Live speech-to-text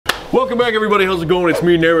Welcome back, everybody. How's it going? It's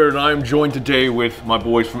me, Narrator, and I am joined today with my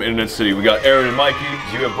boys from Internet City. We got Aaron and Mikey.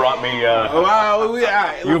 You have brought me.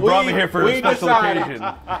 You brought me here for a special occasion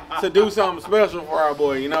to do something special for our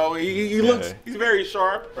boy. You know, he looks. He's very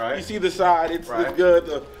sharp. Right. You see the side. It's good.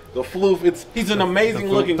 The floof. He's an amazing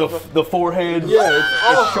looking. The forehead. Yeah,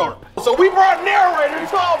 it's sharp. So we brought Narrator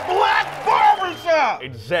to a black barber shop.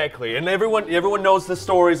 Exactly, and everyone knows the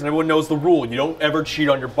stories and everyone knows the rule. You don't ever cheat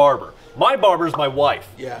on your barber. My barber's my wife.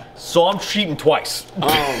 Yeah. So I'm cheating twice.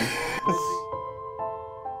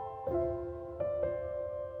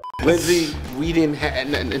 Lindsay, we didn't have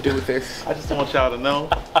nothing to do with this. I just want y'all to know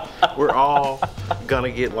we're all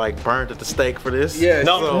gonna get like burned at the stake for this. Yeah.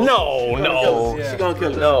 No. She gonna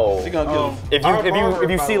kill us. No. She gonna kill us. If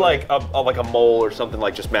you see like a mole or something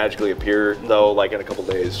like just magically appear though, like in a couple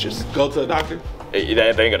days, just Go to a doctor. they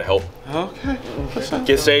ain't gonna help. Okay.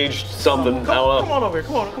 Get saged, something. I don't know. Come on over here.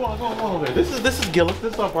 Come on over here. This is Gillis.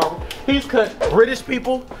 This is our barber. He's cut British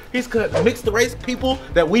people. He's cut mixed race people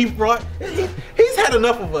that we've brought. He's had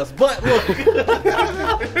enough of us. But look,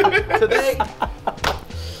 today.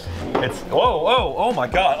 It's oh my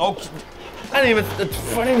God! Oh, I didn't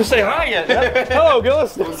even say hi yet. Hello,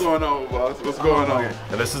 Gillis. What's going on, boss? What's going on?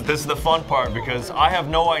 And this is the fun part because I have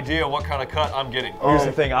no idea what kind of cut I'm getting. Here's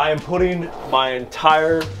the thing: I am putting my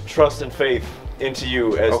entire trust and faith into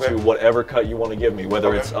you as to whatever cut you want to give me,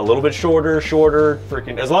 whether it's a little bit shorter,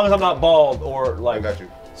 freaking. As long as I'm not bald or like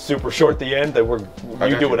super short at the end, that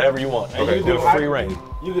you do whatever you want. And you do free reign.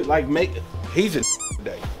 You could like make it. He's a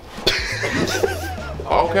day.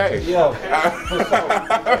 Okay. Yeah.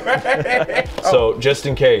 So just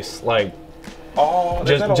in case, like,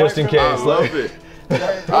 just in case, I love it.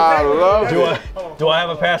 I love it. Do I have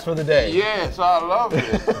a pass for the day? Yes, I love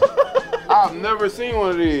it. I've never seen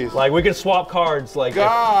one of these. Like we can swap cards. Like,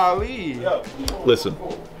 golly. Listen.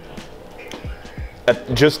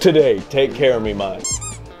 Just today, take care of me, mine.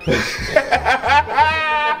 I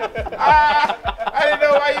didn't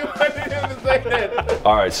know why you wanted him to say that.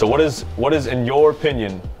 All right. So what is in your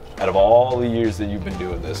opinion, out of all the years that you've been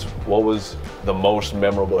doing this, what was the most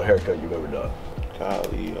memorable haircut you've ever done?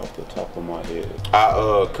 Golly, off the top of my head,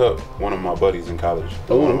 I cut one of my buddies in college.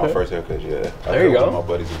 One of my first haircuts. Yeah. There you go. One of my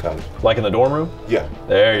buddies in college. Like in the dorm room? Yeah.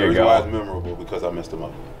 There you go. Why it's memorable because I messed him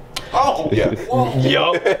up. Oh. Yeah.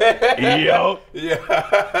 Yup.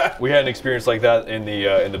 Yeah. We had an experience like that in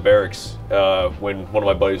the barracks when one of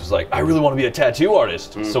my buddies was like, I really want to be a tattoo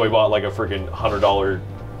artist. So we bought like a freaking $100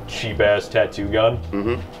 cheap ass tattoo gun.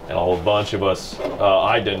 And a whole bunch of us,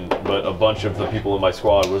 I didn't, but a bunch of the people in my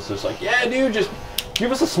squad was just like, yeah, dude, just give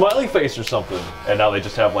us a smiley face or something. And now they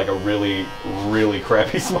just have like a really, really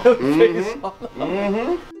crappy smiley face on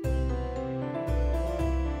them.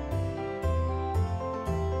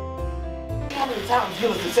 How many times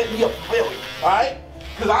Gillis has set me up for failure, alright?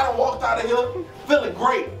 Because I done walked out of here feeling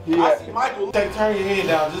great. I see Michael, turn your head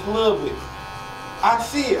down just a little bit. I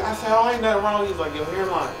see it. I say, oh, ain't nothing wrong. He's like, your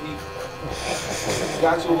hairline, he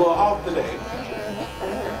got you a little off today.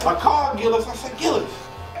 I called Gillis. I said, Gillis,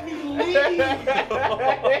 let me leave.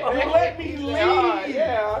 Let me leave.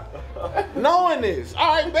 Yeah. Knowing this.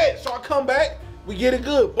 All right, bet. So I come back. We get it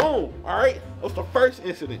good. Boom. All right. That's the first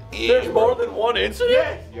incident. There's more than one incident?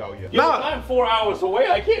 Yes. Yo, yeah. No, I'm 4 hours away.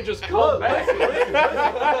 I can't just come back.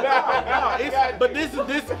 But this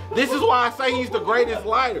is why I say he's the greatest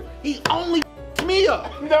liar. He only me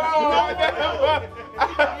up. It's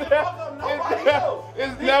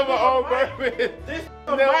never on purpose.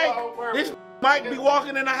 This Mike be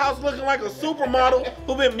walking in the house looking like a supermodel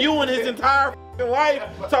who been mewing his entire life,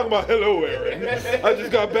 talking about, hello, Aaron. I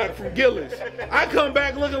just got back from Gillis. I come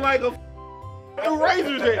back looking like a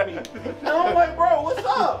razors at me. And I'm like, bro, what's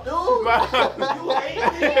up, dude? You hate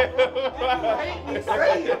me? If you hate me,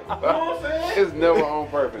 say it. You know what I'm saying? It's never on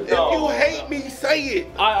purpose. If you hate me, say it.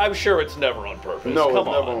 I'm sure it's never on purpose. No, Come it's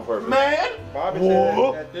on. never on purpose. Man. Bobby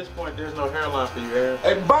said at this point there's no hairline for you, Aaron.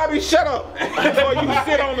 Hey, Bobby, shut up. Before you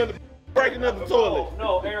sit on the breaking up the toilet.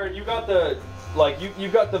 No, Aaron, you got the you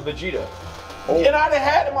got the Vegeta. And I done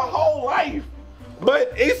had it my whole life.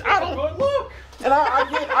 But I don't Good look. and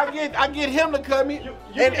I get him to cut me.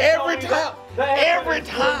 And every time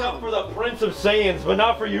Up for the Prince of Saiyans, but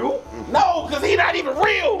not for you. no, because he's not even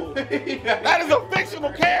real. That is a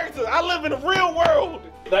fictional character. I live in the real world.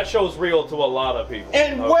 That show's real to a lot of people.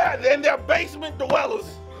 And and they're basement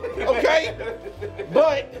dwellers. Okay?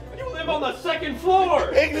 But You live on the second floor.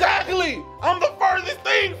 exactly, I'm the furthest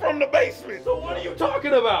thing from the basement. So what are you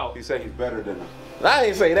talking about? He said he's better than us. I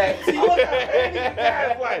ain't say that. See, look, and he's a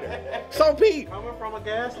gaslighter. So Pete, Coming from a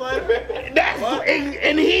gaslighter? that's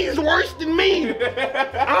and he's worse than me.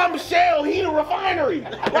 I'm Shell, he the refinery.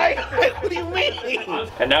 Like, what do you mean?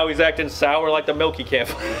 And now he's acting sour like the milk he can't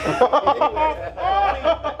find.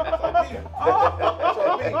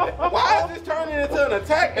 Why is this turning into an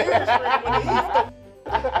attack airstream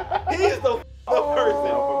when he's the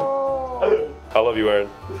person? I love you, Aaron.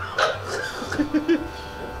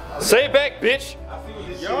 Say it back, bitch.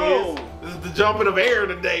 Yo, this is the jumping of air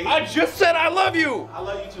today. I just said I love you. I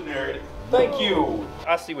love you too, Narrator. Thank you.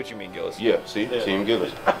 I see what you mean, Gillis. Yeah, see him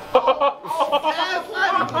Gillis.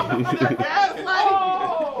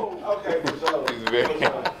 Okay, for sure.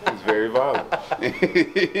 He's very violent.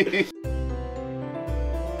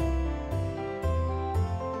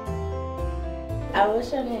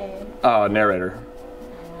 What's your name? Narrator.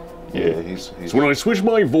 Yeah, he's When I switch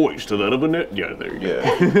my voice to that of a net, yeah, there you go.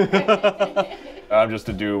 yeah. I'm just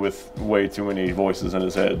a dude with way too many voices in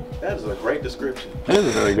his head. That is a great description. That is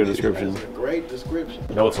a very good description. That's a great description.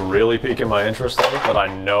 You know what's really piquing my interest though, that I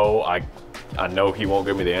know he won't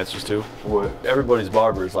give me the answers to? What? Everybody's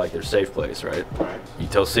barber is like their safe place, right? Right. You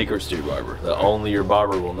tell secrets to your barber that only your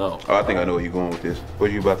barber will know. Oh, I think I know where you're going with this. What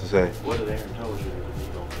are you about to say? What did Aaron tell you?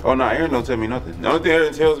 Oh no, Aaron don't tell me nothing. The only thing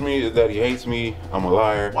Aaron tells me is that he hates me. I'm a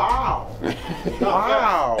liar. Wow.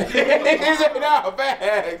 Wow. He said, no,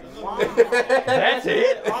 facts. That's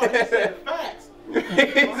it? All he said facts. He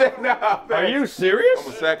said, no, facts. Are you serious?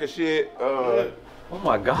 I'm a sack of shit. Oh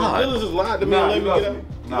my Gillis God. has lied to me Nah, and he let me loves get me. out.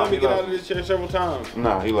 Nah, Let me he get loves out of this chair several times.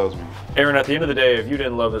 Nah, he loves me. Aaron, at the end of the day, if you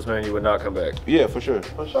didn't love this man, you would not come back. Yeah, for sure.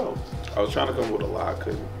 For sure. I was trying to come with a lie, I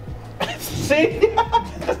couldn't. See?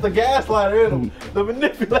 That's the gaslighter in him. The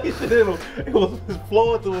manipulation in him. It was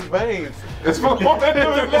flowing through his veins. It's crazy.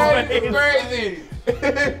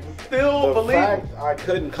 Still The believe fact I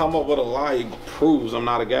couldn't come up with a lie proves I'm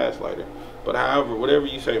not a gaslighter. But however, whatever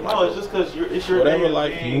you say, Michael. No, it's just because it's your whatever day of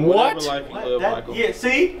life being- you, What? whatever life you What? live, That- Michael. Yeah,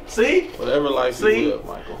 see? Whatever life See? you live,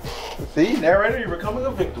 Michael. See, Narrator, you're becoming a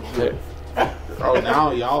victim to it. Oh, now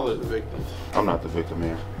y'all are the victims. I'm not the victim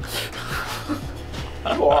here.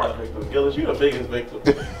 You are a victim, Gillis. You're the biggest victim.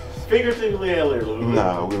 Figuratively and literally.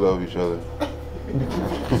 Nah, we love each other.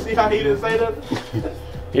 See how he didn't say that?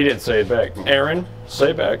 He didn't say it back. Aaron, say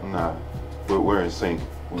it back. Nah, we're in sync.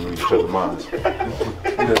 We read each other's minds. He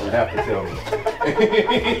doesn't have to tell me.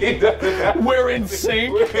 He doesn't have to. We're in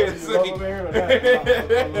sync. We're in sync.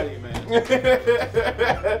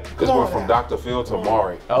 Because we're from Dr. Phil to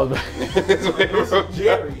Mari.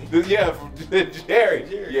 Jerry. Yeah, from Jerry.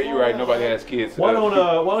 Yeah, you're right. Nobody has kids. Why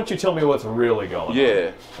don't you tell me what's really going on?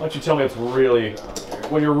 Yeah. Why don't you tell me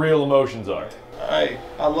what your real emotions are? Hey,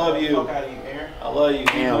 I love you. Fuck out of you, Aaron. I love you.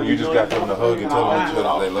 Damn, you just got them to hug and tell each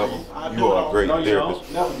other they love them. You are a great No, you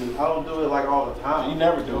therapist. don't. Never do. I don't do it like all the time. You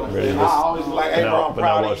never do it. Ready to I always be like, hey, bro, I'm but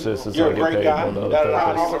proud now of watch you. this. This is You're how a I get great paid guy. from the other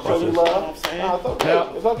Da-da-da. therapists. I'm gonna show you Watch love. this. Nah, it's okay.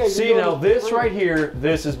 Now, It's okay. see, You now doing it this for free. right here,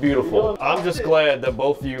 this is beautiful. I'm just glad that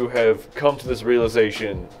both of you have come to this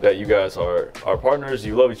realization that you guys are partners.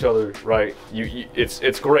 You love each other, right?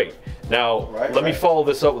 It's great. Now, let me follow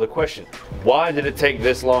this up with a question. Why did it take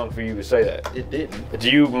this long for you to say that? It didn't. Do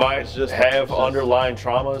you might just- have it's just- underlying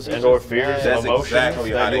traumas and or fears That's and emotions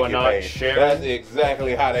exactly how that they you are get not paid. sharing? That's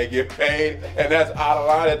exactly how they get paid, and that's out of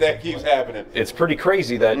line that keeps happening. It's pretty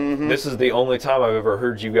crazy that this is the only time I've ever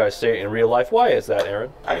heard you guys say it in real life. Why is that,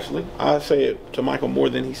 Aaron? Actually, I say it to Michael more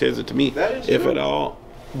than he says it to me, That is if true. at all.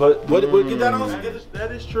 But What get that on?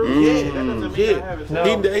 That is true. Yeah, That doesn't mean I have it.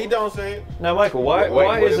 No. He don't say it. now, Michael, why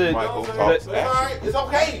What is if it Michael that talks It's all right. It's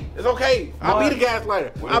okay. It's okay. I'll Why? be the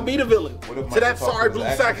gaslighter. What I'll if- be the villain. what if To that Michael sorry talks blue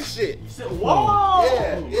his sack of shit.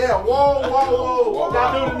 Whoa! Yeah. Whoa.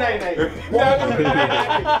 Now do the nay-nay. Now do the name.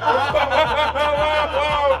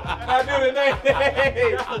 Now do the name.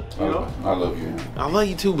 I love you. I love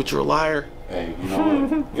you too, but you're a liar. Hey, you know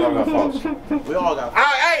what? You all got faults. We all got.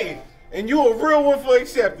 Hey, and you a real one for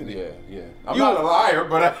accepting it. Yeah. I'm not a liar,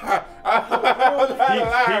 but I'm not a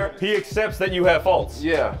liar. he accepts that you have faults.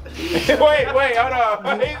 Yeah. wait, hold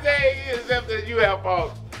on. He said he accepts that you have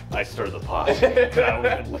faults. I stir the pot. I don't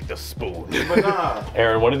even lick the spoon. But nah.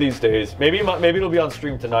 Aaron, one of these days, maybe it'll be on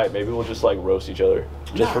stream tonight. Maybe we'll just like roast each other,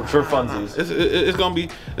 just for funsies. It's gonna be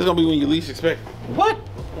when you least expect it. What?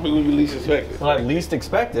 When you least expect it. When I least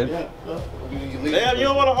expected. Yeah. Damn, you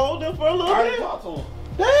don't want to hold them for a little I already bit? talked to him.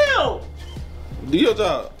 Damn! Do your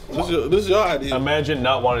job. This is your idea. Imagine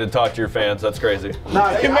not wanting to talk to your fans. That's crazy. Nah,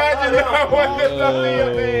 Imagine that one.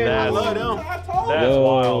 I love them. That's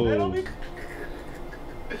wild.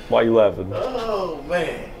 Why are you laughing? Oh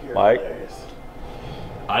man, you're Mike? hilarious.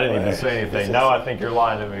 I didn't even say anything. Now I think you're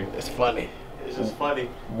lying to me. It's funny. It's just funny.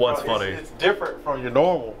 What's funny? It's different from your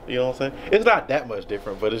normal. You know what I'm saying? It's not that much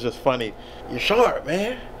different, but it's just funny. You're sharp,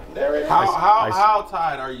 man. Narrator. How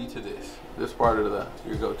tied are you to this part of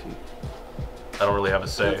your goatee? I don't really have a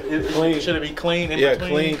say. Should it be clean? Yeah,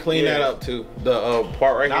 clean that up too. The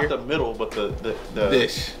part right here. Not the middle, but the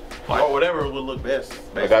this. or whatever would look best.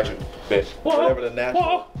 I got you. Bet. Whatever the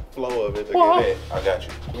natural flow of it. Bet. I got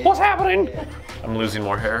you. What's happening? I'm losing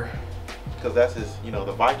more hair. Because that's his, you know,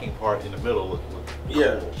 the Viking part in the middle look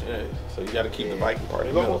Yeah. So you got to keep the Viking part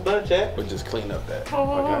in the middle. almost done, Chad. But just clean up that. I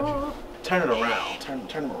got you. Turn it around. Turn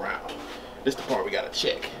him around. This is the part we gotta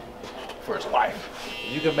check for his wife.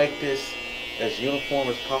 You can make this as uniform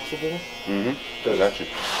as possible. I got you.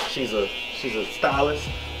 She's a stylist,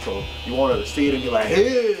 so you want her to see it and be like, hell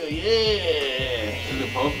yeah. Is it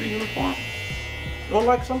supposed to be uniform? Or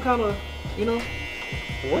like some kind of, you know,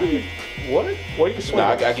 What are you swinging? Nah,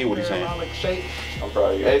 I get what he's saying. like shape. I'm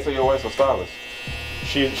proud of you. Hey, so your wife's a stylist?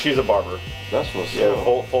 She's a barber. That's what's Yeah,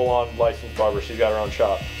 up. full on licensed barber. She's got her own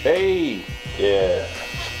shop. Hey. Yeah.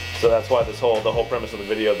 So that's why the whole premise of the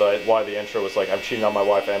video, why the intro was like, I'm cheating on my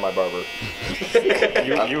wife and my barber.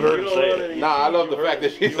 you heard her say it. Nah, I love the fact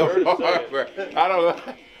that she's a barber.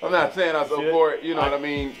 I'm not saying I support, you know what I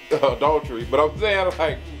mean, adultery, but I'm saying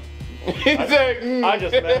like, I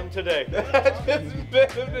just met him today. I just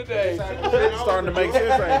met him today. It's starting to make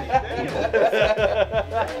sense, ain't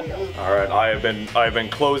it? All right, I have been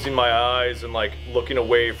closing my eyes and like looking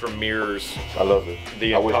away from mirrors I love it.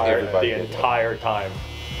 the I wish everybody the did that. entire time.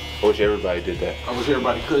 I wish everybody did that. I wish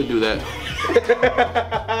everybody could do that.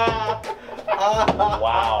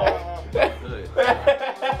 Wow.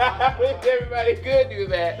 I wish everybody could do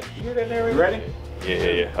that. You ready?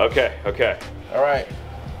 Yeah. Okay. All right.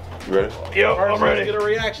 You ready? Yo, First, I'm let's ready. get a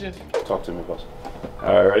reaction. Talk to me, boss.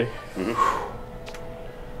 All right, ready?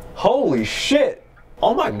 Holy shit!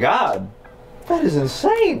 Oh my god, that is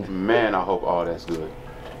insane. Man, I hope all that's good.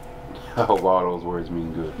 I hope all those words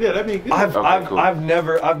mean good. Yeah, that'd be good. Cool. I've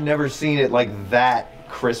never seen it like that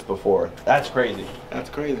crisp before. That's crazy.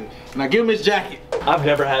 That's crazy. Now give him his jacket. I've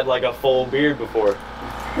never had like a full beard before.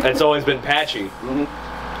 It's always been patchy.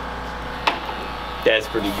 That's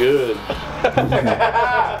pretty good. I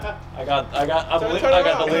got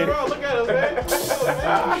the lead. Look at us,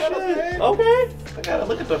 man. Okay.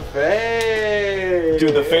 Look at the face.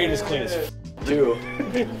 Dude, the fade is clean as f, too.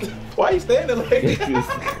 Why are you standing like this?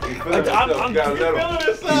 I'm Gotta let him.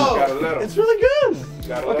 Gotta let him. It's really good.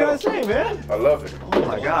 Gotta What let can I him. say, man? I love it. Oh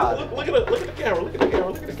my god. Look at the camera. Look at the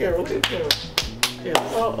camera. Look at the camera. Look at the camera. Yeah.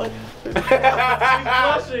 Oh, like, he's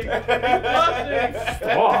blushing. He's blushing.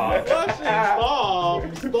 Stop.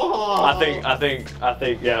 Stop. I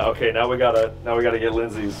think. Yeah. Okay. Now we gotta get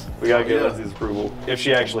Lindsay's. We gotta get Lindsay's approval if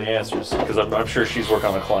she actually answers, because I'm sure she's working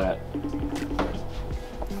on a client.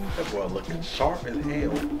 That boy looking sharp as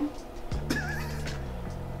hell.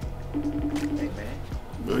 Hey man,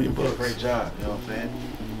 you did a great job. You know what I'm saying?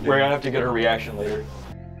 We're gonna have to get her reaction later.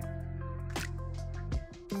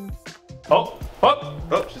 Oh,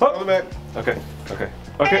 She's coming back. Okay.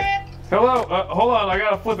 Hello. Hold on. I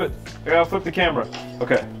gotta flip it. I gotta flip the camera.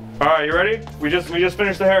 Okay. All right. You ready? We just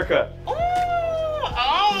finished the haircut.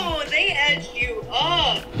 Oh, they edged you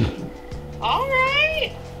up. All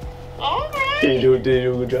right. Did you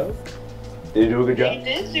do a good job? Did you do a good They job?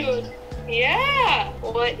 did do it. Yeah.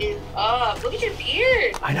 What is up? Look at your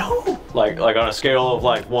beard. I know. Like on a scale of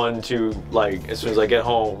like 1 to like as soon as I get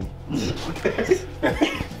home.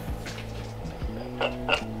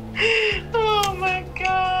 Oh my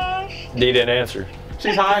gosh. They didn't answer.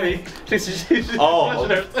 She's hiding. She's Oh,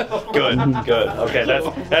 touching herself. good. Okay,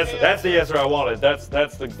 that's the answer I wanted. That's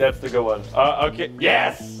the good one. Okay.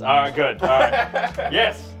 Yes. All right. Good. All right.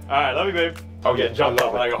 Yes. All right. Love you, babe. I'm getting jumped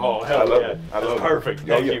up when I go home. Hell I love yeah. it. I That's love it. perfect.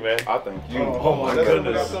 Thank you, man. I thank you. Oh my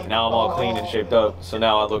goodness. Now I'm all clean and shaped up, so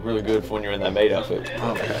now I look really good for when you're in that maid outfit.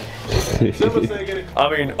 I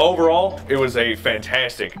mean, overall, it was a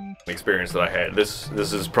fantastic experience that I had. This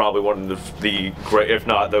is probably one of the great, if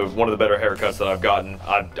not one of the better haircuts that I've gotten.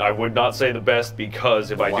 I would not say the best,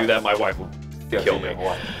 because if I do that, my wife will kill me.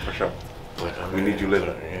 For sure. We need you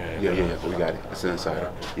living. Yeah. We got it. It's inside.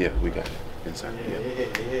 Yeah, we got it. Inside. Yeah.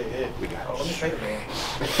 We got it.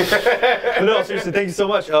 But no, seriously, thank you so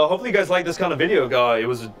much. Hopefully you guys like this kind of video. It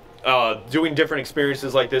was doing different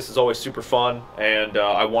experiences like this is always super fun, and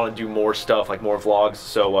I want to do more stuff, like more vlogs.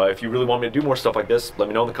 So if you really want me to do more stuff like this, let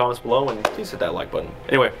me know in the comments below, and please hit that like button.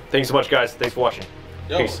 Anyway, thank you so much, guys. Thanks for watching.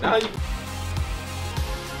 Peace. Now you